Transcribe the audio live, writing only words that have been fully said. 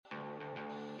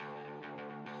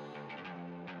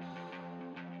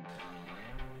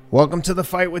Welcome to the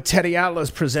Fight with Teddy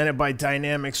Atlas, presented by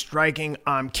Dynamic Striking.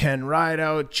 I'm Ken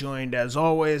Rideout, joined as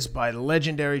always by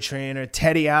legendary trainer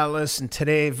Teddy Atlas. And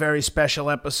today, very special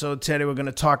episode, Teddy. We're going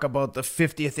to talk about the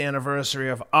 50th anniversary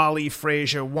of Ali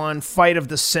Frazier, one fight of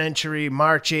the century,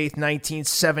 March 8th,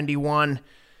 1971.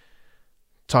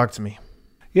 Talk to me.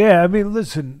 Yeah, I mean,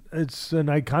 listen, it's an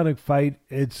iconic fight.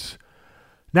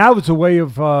 Now it's a way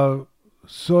of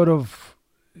sort of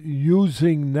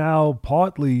using now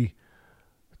partly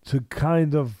to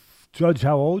kind of judge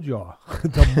how old you are,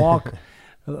 to mark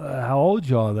how old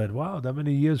you are. That, wow, that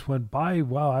many years went by.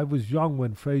 Wow, I was young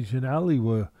when Frazier and Ali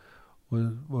were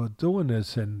doing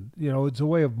this. And, you know, it's a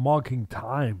way of marking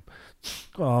time.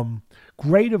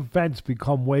 Great events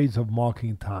become ways of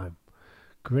marking time.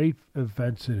 Great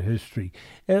events in history.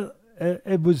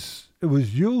 It was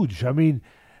huge. I mean,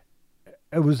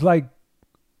 it was like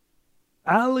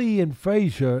Ali and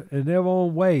Frazier, in their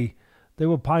own way, they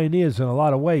were pioneers in a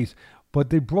lot of ways, but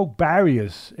they broke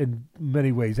barriers in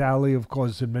many ways. Ali, of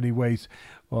course, in many ways,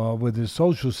 with his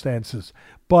social stances.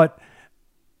 But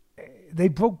they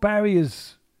broke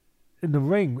barriers in the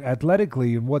ring,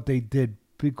 athletically, in what they did,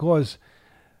 because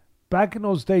back in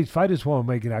those days, fighters weren't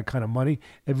making that kind of money.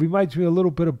 It reminds me a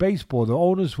little bit of baseball. The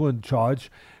owners were in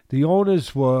charge. The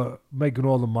owners were making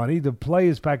all the money. The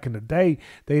players back in the day,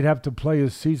 they'd have to play a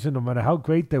season no matter how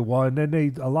great they were, and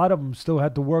then a lot of them still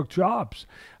had to work jobs.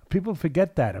 People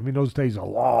forget that. I mean, those days are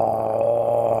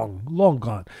long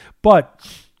gone.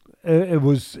 But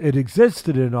it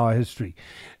existed in our history,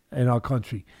 in our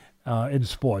country, in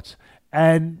sports.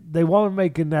 And they weren't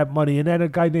making that money. And then a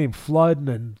guy named Flood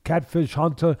and Catfish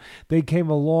Hunter, they came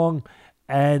along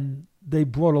and they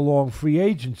brought along free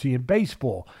agency in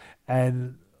baseball.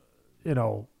 And, you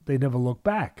know, they never looked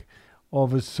back. All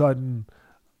of a sudden,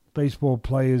 baseball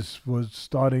players were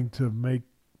starting to make,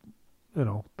 you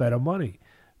know, better money.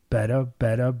 Better.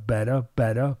 They're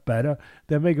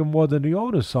making more than the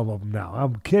owners, some of them now.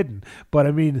 I'm kidding. But,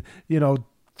 I mean, you know,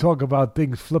 talk about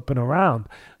things flipping around.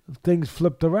 Things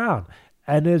flipped around.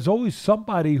 And there's always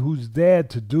somebody who's there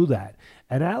to do that.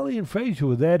 And Ali and Frazier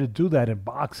were there to do that in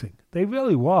boxing. They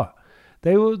really were.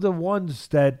 They were the ones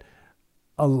that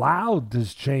allowed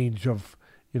this change of,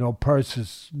 you know,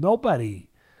 purses. Nobody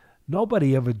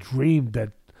ever dreamed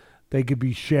that they could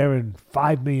be sharing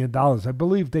 $5 million. I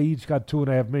believe they each got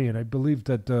 $2.5 million. I believe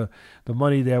that the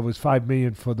money there was $5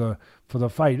 million for the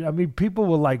fight. I mean, people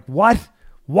were like, what?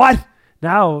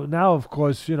 Now, of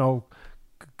course, you know,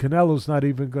 Canelo's not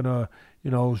even gonna, you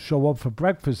know, show up for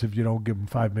breakfast if you don't give him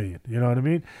 $5 million. You know what I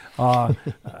mean?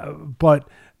 But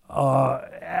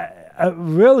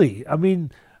really, I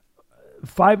mean,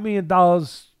 $5 million.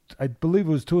 I believe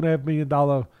it was $2.5 million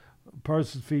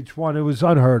purses for each one. It was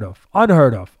unheard of.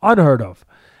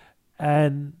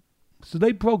 And so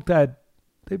they broke that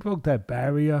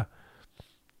barrier.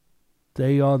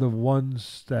 They are the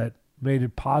ones that made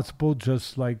it possible,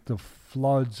 just like the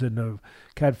Floods and the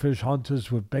Catfish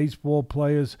Hunters with baseball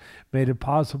players, made it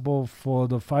possible for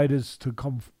the fighters to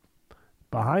come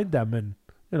behind them and,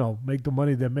 you know, make the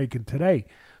money they're making today.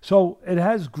 So it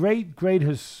has great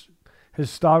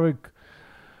historic,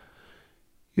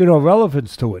 you know,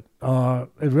 relevance to it.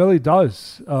 It really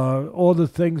does. All the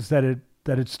things that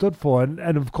it stood for.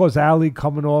 And of course, Ali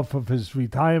coming off of his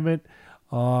retirement,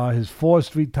 his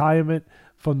forced retirement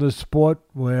from the sport,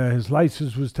 where his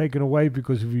license was taken away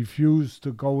because he refused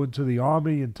to go into the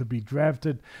Army and to be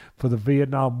drafted for the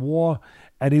Vietnam War.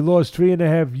 And he lost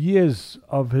 3.5 years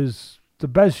of the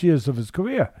best years of his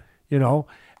career, you know.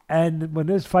 And when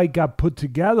this fight got put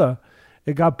together,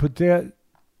 it got put there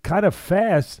kind of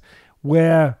fast,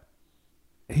 where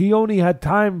he only had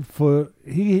time for,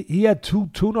 he had two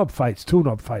tune-up fights.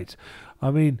 I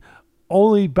mean,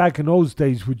 only back in those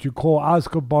days would you call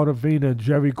Oscar Bonavena and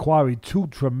Jerry Quarry two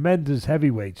tremendous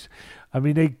heavyweights. I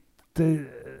mean, they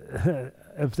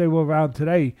if they were around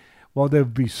today, well, they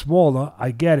would be smaller,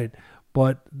 I get it,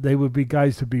 but they would be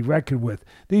guys to be reckoned with.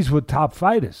 These were top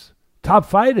fighters.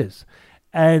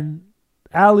 And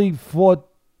Ali fought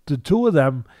the two of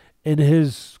them in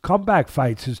his comeback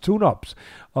fights, his tune-ups,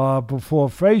 before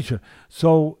Frazier.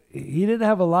 So he didn't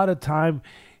have a lot of time.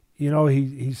 You know,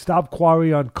 he stopped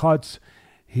Quarry on cuts.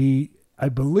 I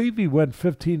believe he went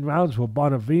 15 rounds with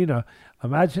Bonavena.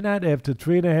 Imagine that, after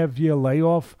 3.5 year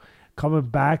layoff, coming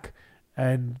back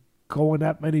and going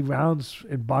that many rounds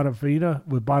in Bonavena,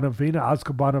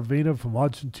 Oscar Bonavena from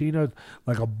Argentina,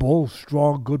 like a bull,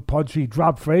 strong, good puncher. He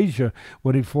dropped Frazier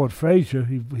when he fought Frazier.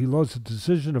 He lost the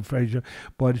decision to Frazier,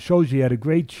 but it shows you he had a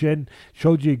great chin,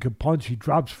 showed you he could punch. He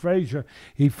drops Frazier.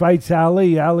 He fights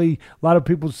Ali. Ali, a lot of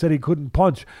people said he couldn't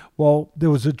punch. Well, there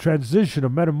was a transition, a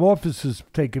metamorphosis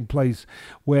taking place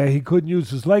where he couldn't use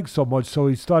his legs so much, so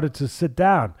he started to sit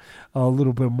down a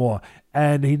little bit more.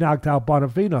 And he knocked out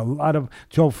Bonavena.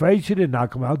 Joe Frazier didn't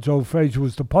knock him out. Joe Frazier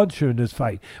was the puncher in this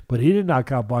fight, but he didn't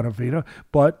knock out Bonavena.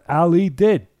 But Ali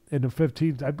did in the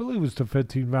 15th. I believe it was the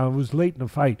 15th round. It was late in the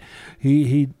fight.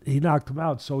 He knocked him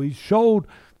out. So he showed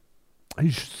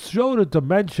a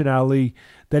dimension, Ali,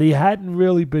 that he hadn't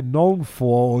really been known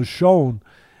for or shown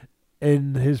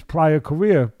in his prior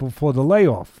career before the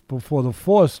layoff, before the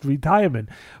forced retirement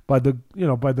by the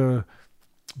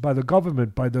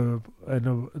government, by the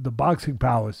boxing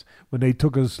powers when they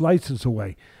took his license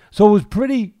away. So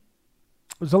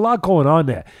there's a lot going on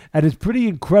there. And it's pretty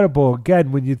incredible,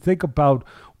 again, when you think about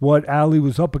what Ali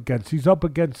was up against. He's up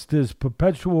against this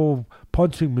perpetual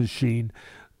punching machine,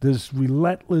 this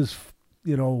relentless,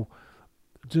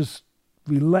 just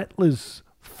relentless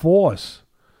force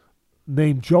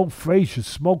named Joe Frazier,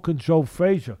 Smoking Joe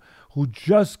Frazier, who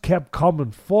just kept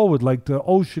coming forward like the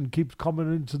ocean keeps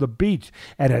coming into the beach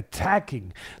and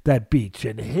attacking that beach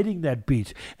and hitting that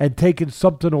beach and taking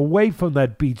something away from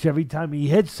that beach every time he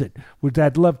hits it with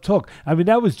that left hook. I mean,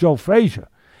 that was Joe Frazier.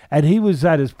 And he was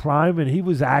at his prime and he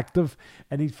was active.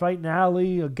 And he's fighting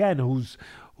Ali, again, who's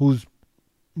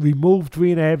removed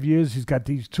 3.5 years. He's got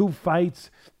these 2 fights.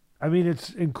 I mean,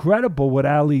 it's incredible what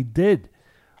Ali did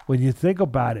when you think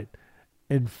about it.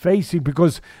 In facing,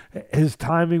 because his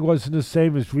timing wasn't the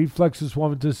same, his reflexes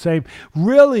weren't the same.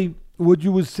 Really, what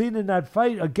you were seeing in that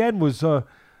fight again was a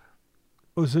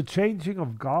changing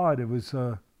of guard. It was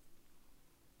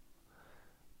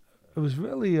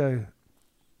really an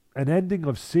ending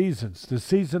of seasons. The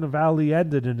season of Ali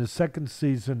ended, and the second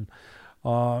season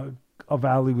of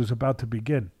Ali was about to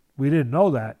begin. We didn't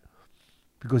know that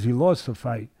because he lost the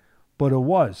fight, but it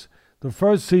was. The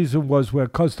first season was where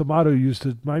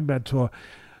my mentor,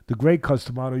 the great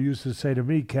Customato, used to say to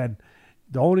me, Ken,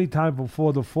 the only time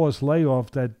before the forced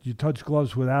layoff that you touched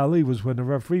gloves with Ali was when the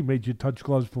referee made you touch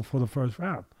gloves before the first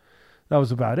round. That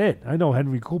was about it. I know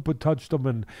Henry Cooper touched him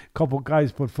and a couple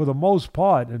guys, but for the most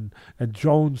part, and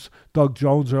Doug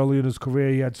Jones, early in his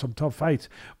career, he had some tough fights,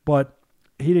 but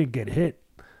he didn't get hit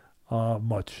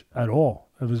much at all.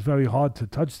 It was very hard to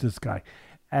touch this guy.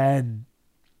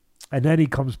 And then he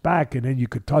comes back, and then you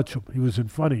could touch him. He was in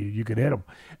front of you. You could hit him.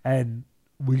 And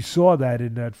we saw that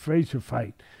in that Frazier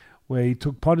fight where he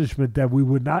took punishment that we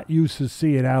were not used to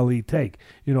seeing Ali take.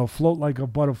 Float like a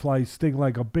butterfly, sting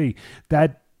like a bee.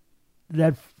 That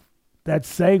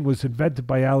saying was invented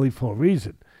by Ali for a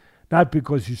reason. Not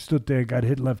because he stood there and got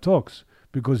hit left hooks,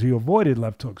 because he avoided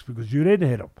left hooks, because you didn't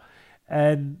hit him.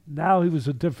 And now he was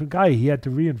a different guy. He had to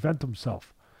reinvent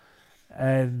himself.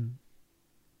 And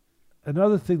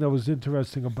another thing that was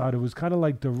interesting about it was kind of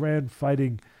like Duran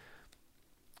fighting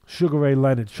Sugar Ray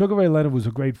Leonard. Sugar Ray Leonard was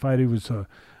a great fighter. He was an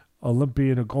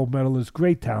Olympian, a gold medalist,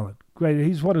 great talent. Great.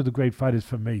 He's one of the great fighters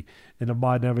for me in the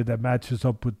modern era that matches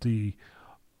up with the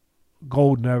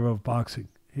golden era of boxing.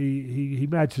 He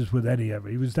matches with any era.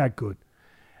 He was that good.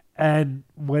 And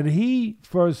when he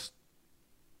first,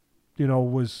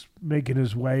 was making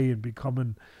his way and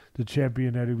becoming the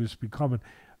champion that he was becoming,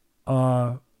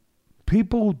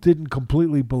 people didn't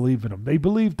completely believe in him. They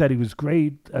believed that he was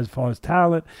great as far as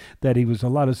talent, that he was a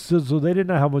lot of sizzle. They didn't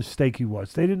know how much stake he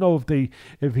was. They didn't know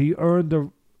if he earned the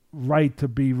right to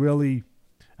be really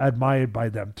admired by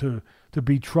them, to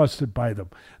be trusted by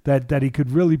them, that he could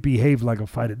really behave like a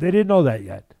fighter. They didn't know that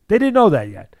yet. They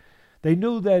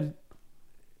knew that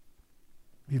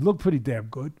he looked pretty damn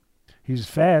good. He's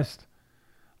fast.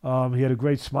 He had a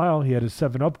great smile. He had a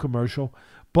 7-Up commercial.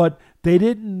 But they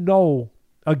didn't know,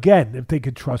 again, if they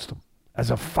could trust him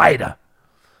as a fighter.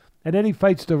 And then he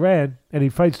fights Duran, and he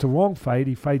fights the wrong fight.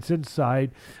 He fights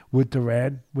inside with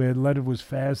Duran, where Leonard was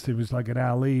fast. He was like an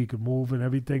Ali. He could move and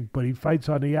everything. But he fights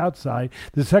on the outside.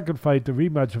 The second fight, the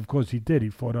rematch, of course, he did. He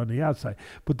fought on the outside.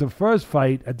 But the first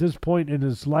fight, at this point in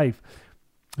his life,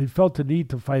 he felt the need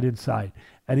to fight inside.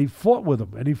 And he fought with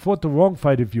him. And he fought the wrong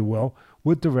fight, if you will,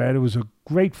 with Duran. It was a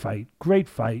great fight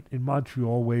in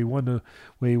Montreal where he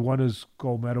won his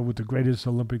gold medal with the greatest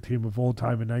Olympic team of all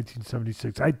time in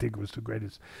 1976. I think it was the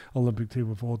greatest Olympic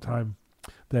team of all time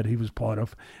that he was part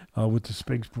of with the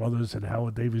Spinks brothers and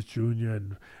Howard Davis Jr.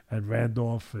 and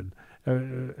Randolph and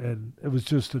it was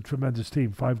just a tremendous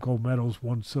team. 5 gold medals,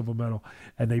 1 silver medal,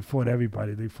 and they fought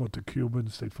everybody. They fought the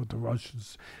Cubans, they fought the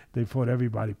Russians, they fought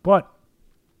everybody.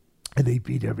 And they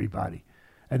beat everybody,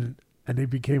 and they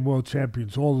became world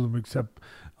champions, all of them except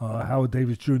Howard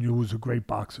Davis Jr., who was a great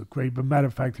boxer. Great, but matter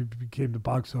of fact, he became the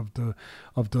boxer of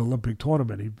the Olympic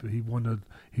tournament. He won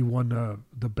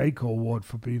the Baker Award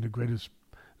for being the greatest,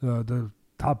 the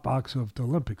top boxer of the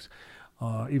Olympics.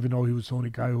 Even though he was the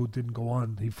only guy who didn't go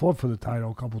on. He fought for the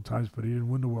title a couple of times, but he didn't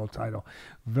win the world title.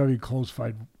 Very close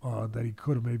fight that he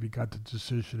could have maybe got the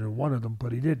decision in one of them,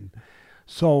 but he didn't.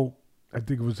 So I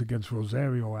think it was against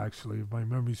Rosario, actually, if my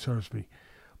memory serves me.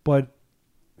 But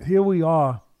here we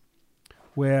are,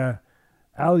 where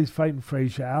Ali's fighting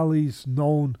Frazier. Ali's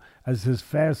known as this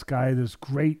fast guy, this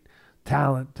great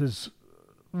talent, this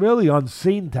really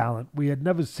unseen talent. We had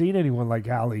never seen anyone like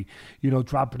Ali,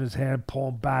 dropping his hand,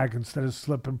 pulling back instead of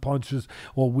slipping punches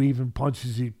or weaving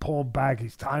punches. He's pulling back,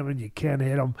 he's timing, you can't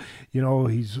hit him.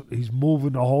 He's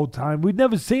moving the whole time. We'd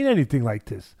never seen anything like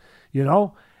this,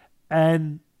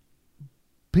 and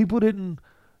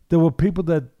there were people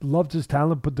that loved his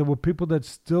talent, but there were people that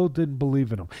still didn't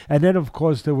believe in him. And then, of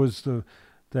course, there was the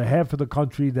half of the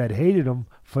country that hated him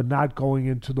for not going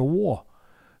into the war.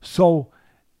 So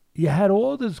you had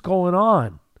all this going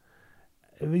on.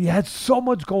 You had so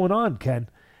much going on, Ken.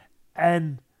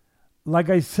 And like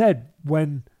I said,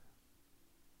 when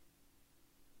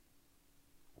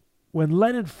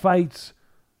Leonard fights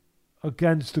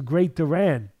against the great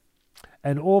Duran,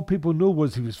 and all people knew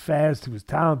was he was fast, he was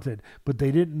talented, but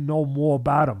they didn't know more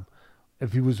about him.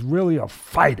 If he was really a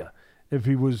fighter, if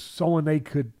he was someone they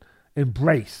could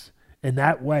embrace in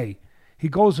that way. He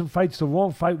goes and fights the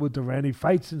wrong fight with Duran. He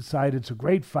fights inside. It's a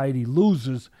great fight. He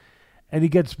loses, and he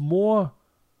gets more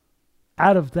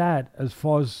out of that as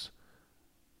far as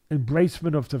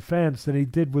embracement of the fans than he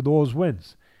did with all his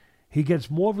wins. He gets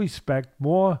more respect,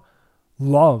 more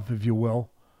love, if you will.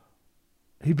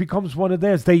 He becomes one of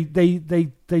theirs. They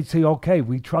say, okay,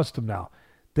 we trust him now.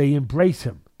 They embrace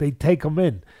him. They take him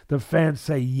in. The fans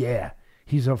say, yeah,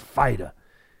 he's a fighter.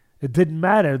 It didn't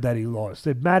matter that he lost.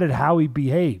 It mattered how he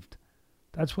behaved.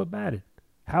 That's what mattered.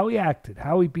 How he acted,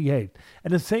 how he behaved.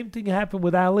 And the same thing happened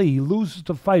with Ali. He loses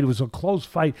the fight. It was a close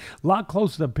fight, a lot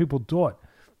closer than people thought,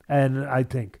 and I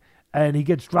think. And he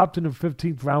gets dropped in the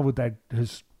 15th round with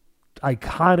his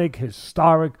iconic,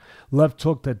 historic left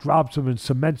hook that drops him and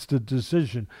cements the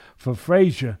decision for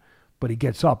Frazier. But he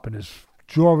gets up, and his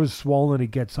jaw is swollen. He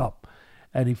gets up,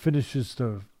 and he finishes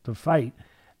the fight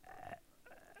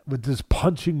with this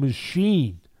punching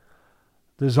machine,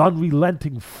 this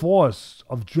unrelenting force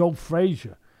of Joe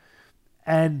Frazier.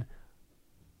 And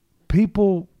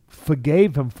people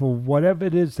forgave him for whatever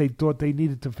it is they thought they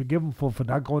needed to forgive him for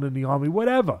not going in the army,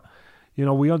 whatever.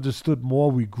 We understood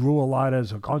more. We grew a lot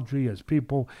as a country, as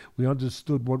people. We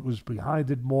understood what was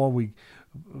behind it more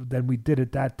than we did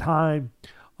at that time.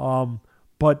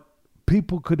 But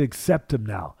people could accept him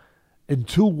now in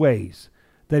 2 ways.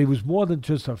 That he was more than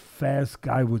just a fast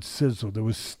guy with sizzle. There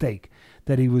was stake.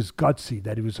 That he was gutsy.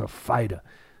 That he was a fighter.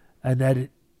 And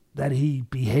that he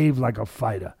behaved like a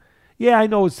fighter. Yeah, I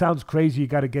know it sounds crazy. You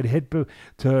got to get hit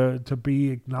to be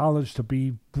acknowledged, to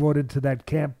be brought into that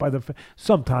camp by the...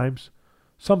 Sometimes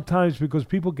because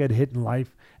people get hit in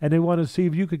life and they want to see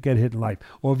if you could get hit in life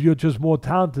or if you're just more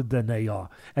talented than they are.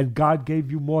 And God gave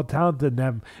you more talent than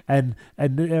them. And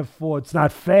therefore it's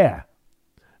not fair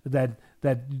that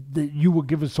you were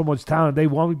given so much talent, they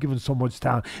weren't given so much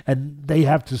talent, and they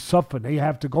have to suffer, they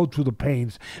have to go through the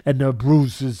pains and the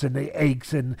bruises and the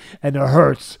aches and the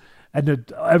hurts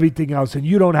and everything else, and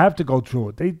you don't have to go through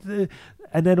it.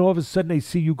 And then all of a sudden they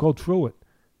see you go through it.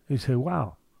 They say,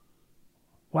 wow,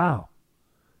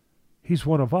 he's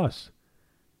one of us.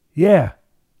 Yeah,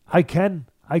 I can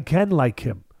like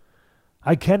him.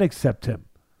 I can accept him.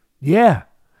 Yeah.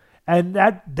 And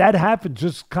that happened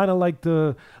just kind of like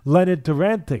the Leonard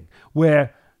Duran thing,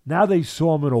 where now they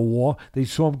saw him in a war. They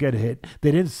saw him get hit.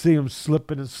 They didn't see him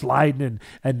slipping and sliding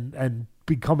and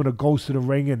becoming a ghost in the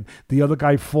ring and the other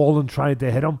guy falling trying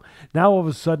to hit him. Now all of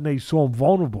a sudden they saw him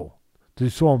vulnerable. They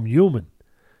saw him human.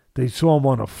 They saw him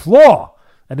on the floor,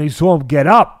 and they saw him get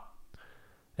up,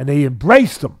 and they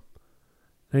embraced him.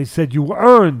 They said, you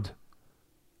earned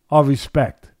our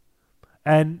respect.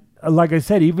 And like I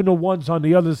said, even the ones on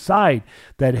the other side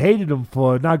that hated him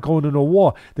for not going into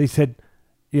war, they said,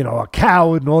 a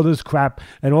coward and all this crap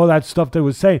and all that stuff they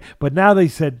were saying. But now they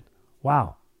said,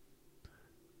 wow,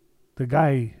 the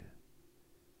guy,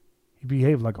 he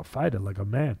behaved like a fighter, like a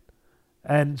man.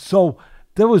 And so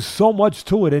there was so much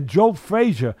to it. And Joe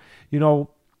Frazier,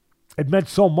 it meant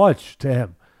so much to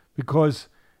him because,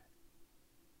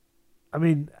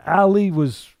 Ali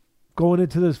was going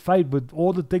into this fight with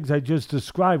all the things I just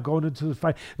described, going into the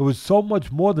fight. It was so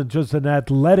much more than just an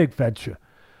athletic venture,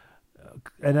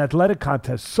 an athletic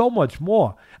contest, so much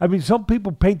more. Some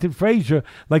people painted Frazier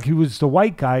like he was the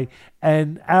white guy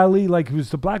and Ali like he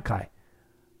was the black guy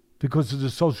because of the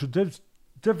social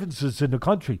differences in the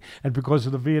country and because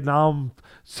of the Vietnam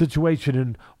situation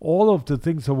and all of the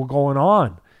things that were going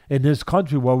on in this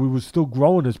country while we were still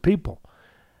growing as people.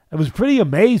 It was pretty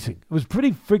amazing. It was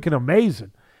pretty freaking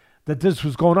amazing that this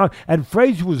was going on. And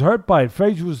Frazier was hurt by it.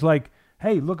 Frazier was like,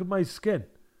 hey, look at my skin.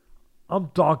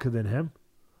 I'm darker than him.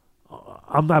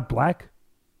 I'm not black.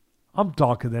 I'm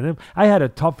darker than him. I had a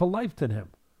tougher life than him.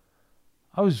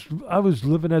 I was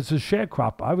living as a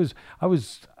sharecropper. I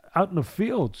was out in the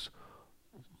fields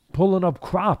pulling up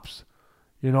crops,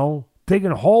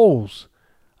 digging holes.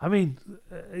 He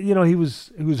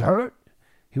was hurt.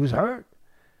 He was hurt.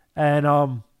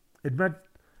 And it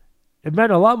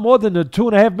meant a lot more than the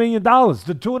 $2.5 million. The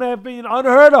 $2.5 million,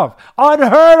 unheard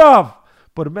of.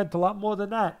 But it meant a lot more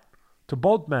than that to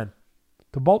both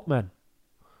men,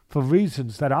 for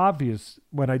reasons that are obvious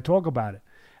when I talk about it.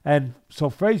 And so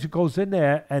Frazier goes in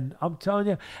there, and I'm telling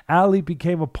you, Ali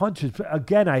became a puncher.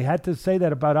 Again, I had to say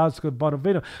that about Oscar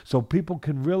Bonavino so people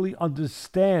can really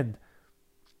understand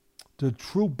the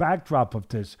true backdrop of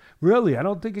this. Really, I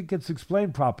don't think it gets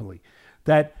explained properly.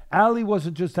 That Ali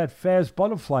wasn't just that fast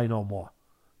butterfly no more,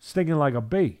 stinging like a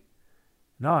bee.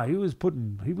 No, he was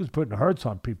putting hurts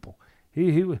on people.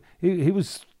 He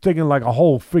was stinging like a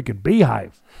whole freaking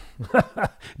beehive.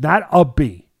 Not a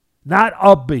bee.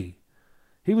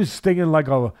 He was stinging like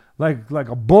a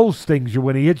bull stings you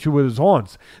when he hits you with his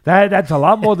horns. That's a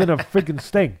lot more than a freaking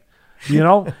sting.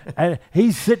 And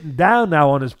he's sitting down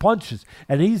now on his punches,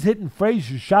 and he's hitting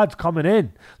Frazier's shots coming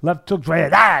in. Left hook,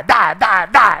 right,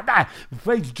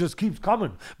 Frazier just keeps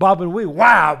coming, bobbing away,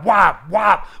 whop, whop,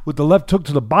 whop, with the left hook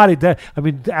to the body.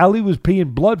 Ali was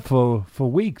peeing blood for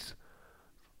weeks.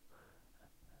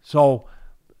 So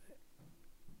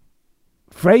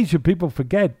Frazier, people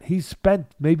forget, he spent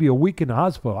maybe a week in the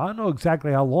hospital. I don't know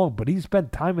exactly how long, but he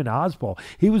spent time in the hospital.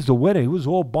 He was the winner. He was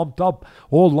all bumped up,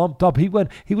 all lumped up. He was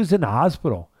in the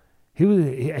hospital. He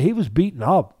was beaten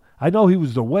up. I know he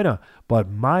was the winner, but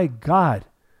my God,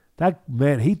 that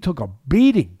man, he took a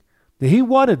beating. He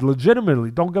won it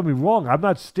legitimately. Don't get me wrong. I'm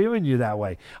not steering you that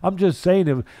way. I'm just saying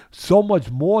there's so much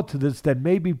more to this than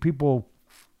maybe people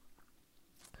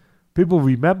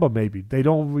remember. Maybe they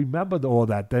don't remember all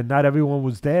that. Then not everyone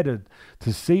was there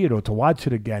to see it or to watch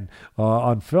it again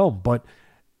on film. But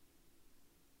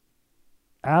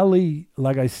Ali,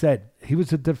 like I said, he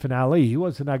was a different Ali. He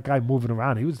wasn't that guy moving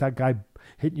around. He was that guy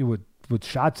hitting you with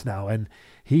shots now. And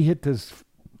he hit this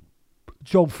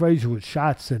Joe Frazier with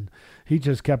shots, and he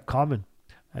just kept coming.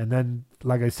 And then,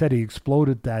 like I said, he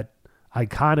exploded that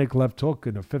iconic left hook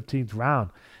in the 15th round.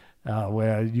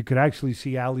 Where you could actually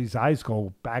see Ali's eyes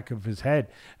go back of his head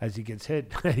as he gets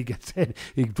hit. He gets hit.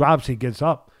 He drops. He gets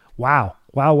up. Wow.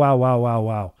 It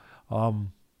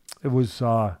was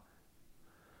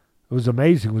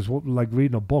amazing. It was like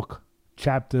reading a book,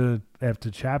 chapter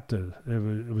after chapter.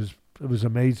 It was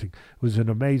amazing. It was an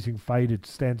amazing fight. It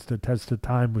stands the test of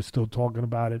time. We're still talking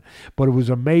about it. But it was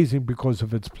amazing because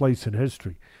of its place in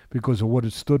history, because of what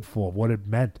it stood for, what it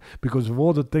meant, because of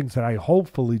all the things that I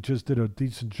hopefully just did a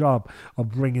decent job of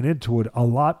bringing into it, a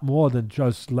lot more than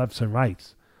just lefts and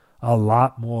rights, a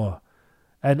lot more.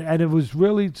 And it was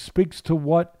really speaks to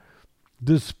what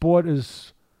this sport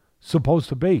is supposed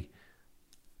to be.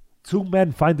 Two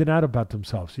men finding out about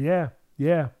themselves. Yeah.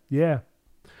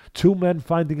 Two men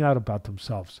finding out about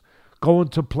themselves, going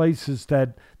to places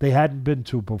that they hadn't been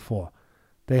to before.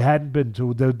 There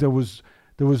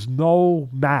was no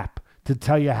map to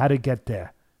tell you how to get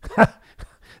there.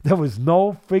 There was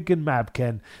no freaking map,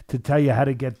 Ken, to tell you how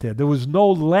to get there. There was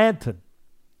no lantern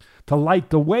to light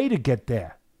the way to get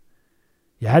there.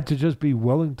 You had to just be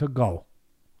willing to go.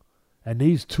 And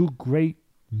these two great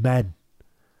men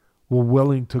were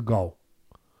willing to go.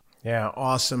 Yeah,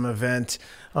 awesome event.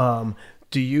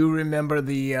 Do you remember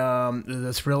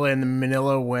the thriller in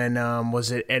Manila when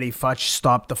was it Eddie Futch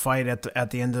stopped the fight at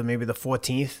the end of maybe the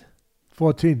 14th?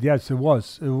 14th, yes, it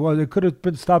was. It could have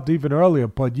been stopped even earlier,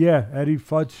 but yeah, Eddie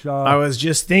Futch. I was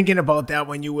just thinking about that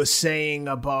when you were saying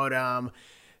about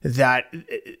that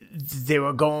they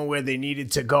were going where they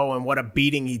needed to go and what a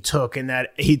beating he took, and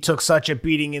that he took such a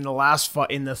beating in the last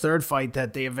fight, in the third fight,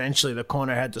 that the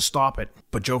corner had to stop it.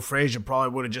 But Joe Frazier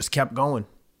probably would have just kept going.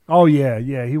 Oh, yeah,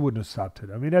 he wouldn't have stopped it.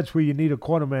 I mean, that's where you need a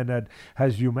cornerman that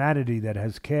has humanity, that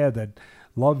has care, that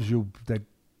loves you, that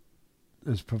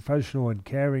is professional and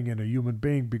caring and a human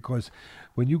being, because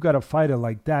when you got a fighter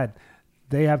like that,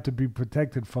 they have to be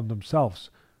protected from themselves,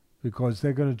 because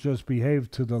they're going to just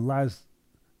behave to the last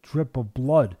drip of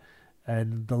blood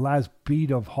and the last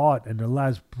beat of heart and the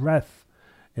last breath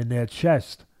in their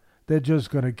chest. They're just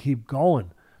going to keep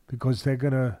going because they're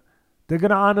going to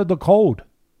honor the code.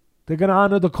 They're going to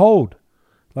honor the code.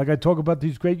 Like I talk about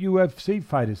these great UFC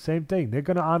fighters, same thing. They're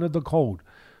going to honor the code.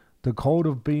 The code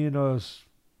of being a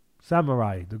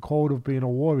samurai, the code of being a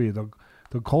warrior,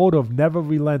 the code of never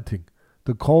relenting,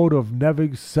 the code of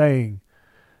never saying,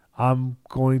 I'm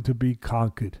going to be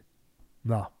conquered.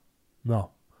 No.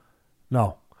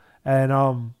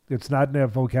 And it's not in their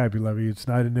vocabulary. It's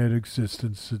not in their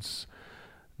existence. It's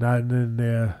not in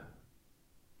their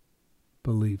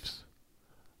beliefs.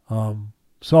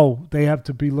 So they have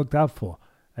to be looked out for.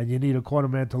 And you need a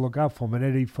cornerman to look out for them. And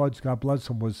Eddie Fudge, God bless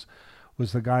him, was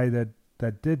the guy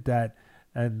that did that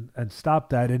and stopped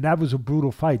that. And that was a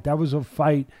brutal fight. That was a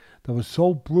fight that was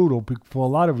so brutal for a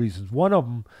lot of reasons. One of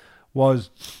them was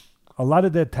a lot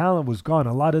of their talent was gone.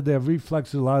 A lot of their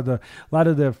reflexes, a lot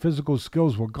of their physical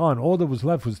skills were gone. All that was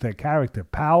left was their character,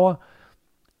 power,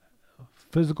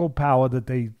 physical power that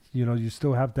they, you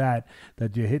still have that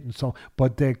you're hitting. So,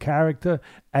 but their character,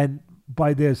 and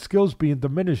by their skills being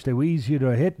diminished, they were easier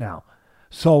to hit now.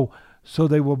 So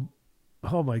they were,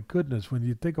 oh my goodness, when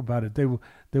you think about it, they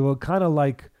were kind of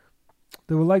like,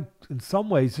 in some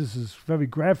ways, this is very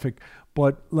graphic,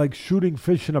 but like shooting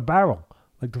fish in a barrel.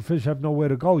 Like the fish have nowhere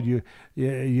to go. You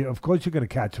of course you're going to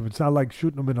catch them. It's not like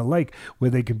shooting them in a lake where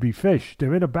they can be fish.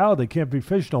 They're in a barrel. They can't be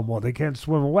fish no more. They can't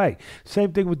swim away.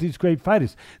 Same thing with these great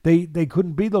fighters. They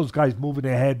couldn't be those guys moving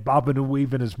their head, bobbing and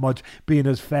weaving as much, being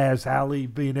as fast, Ali,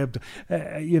 being able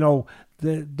to,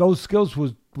 those skills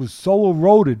was so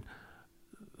eroded,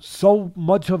 so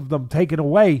much of them taken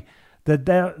away,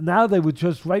 that now they were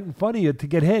just right in front of you to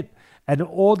get hit. And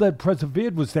all that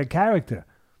persevered was their character.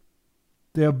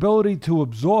 Their ability to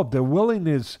absorb, their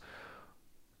willingness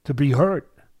to be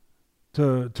hurt,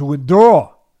 to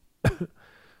endure,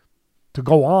 to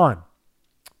go on,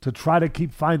 to try to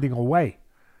keep finding a way,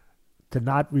 to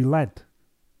not relent,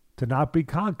 to not be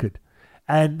conquered.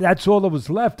 And that's all that was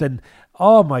left. And,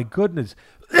 oh, my goodness,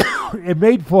 it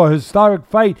made for a historic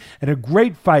fight and a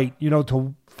great fight,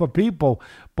 for people,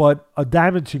 but a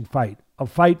damaging fight, a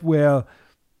fight where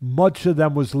much of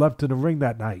them was left in the ring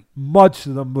that night. Much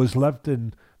of them was left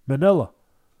in Manila.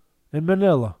 And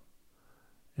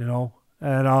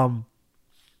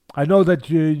I know that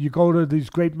you go to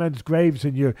these great men's graves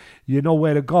and you know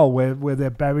where to go, where they're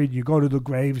buried. You go to the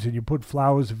graves and you put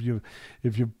flowers if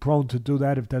you're prone to do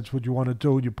that, if that's what you want to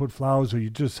do. You put flowers, or you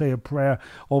just say a prayer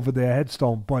over their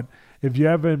headstone. But if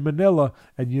you're ever in Manila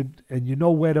and you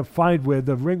know where to find where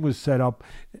the ring was set up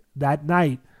that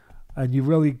night, and you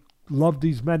really love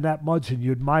these men that much and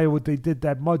you admire what they did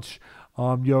that much,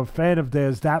 you're a fan of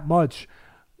theirs that much,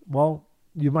 well,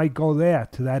 you might go there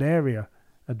to that area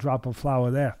and drop a flower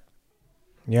there.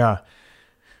 Yeah.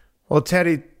 Well,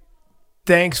 Teddy,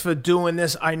 thanks for doing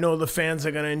this. I know the fans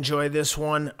are going to enjoy this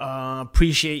one.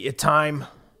 Appreciate your time.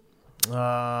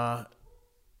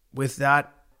 With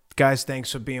that, guys,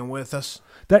 thanks for being with us.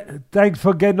 Thanks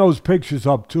for getting those pictures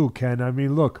up too, Ken. I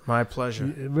mean, look. My pleasure.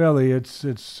 Really,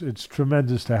 it's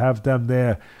tremendous to have them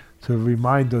there to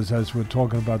remind us as we're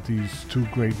talking about these two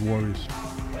great warriors.